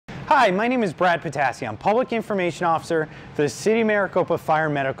Hi, my name is Brad Pitassi. I'm Public Information Officer for the City of Maricopa Fire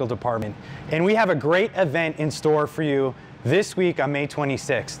Medical Department, and we have a great event in store for you this week on May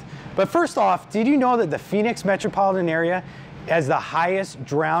 26th. But first off, did you know that the Phoenix metropolitan area has the highest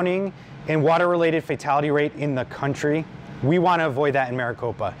drowning and water-related fatality rate in the country? We want to avoid that in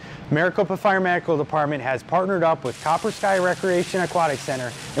Maricopa. Maricopa Fire Medical Department has partnered up with Copper Sky Recreation Aquatic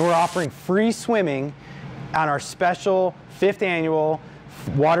Center, and we're offering free swimming on our special 5th annual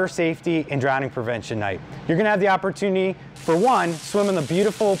Water Safety and Drowning Prevention Night. You're going to have the opportunity, for one, swim in the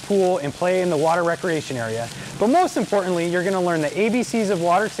beautiful pool and play in the water recreation area. But most importantly, you're going to learn the ABCs of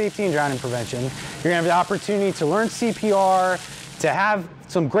water safety and drowning prevention. You're going to have the opportunity to learn CPR, to have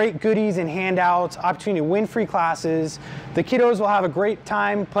some great goodies and handouts, opportunity to win free classes. The kiddos will have a great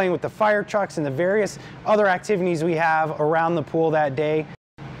time playing with the fire trucks and the various other activities we have around the pool that day.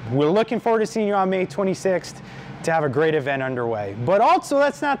 We're looking forward to seeing you on May 26th. To have a great event underway. But also,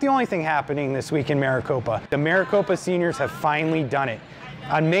 that's not the only thing happening this week in Maricopa. The Maricopa seniors have finally done it.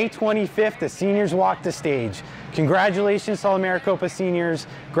 On May 25th, the seniors walked the stage. Congratulations to all the Maricopa seniors.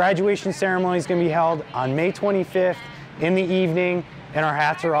 Graduation ceremony is going to be held on May 25th in the evening, and our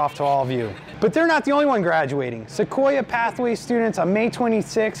hats are off to all of you. But they're not the only one graduating. Sequoia Pathway students on May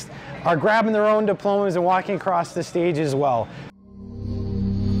 26th are grabbing their own diplomas and walking across the stage as well.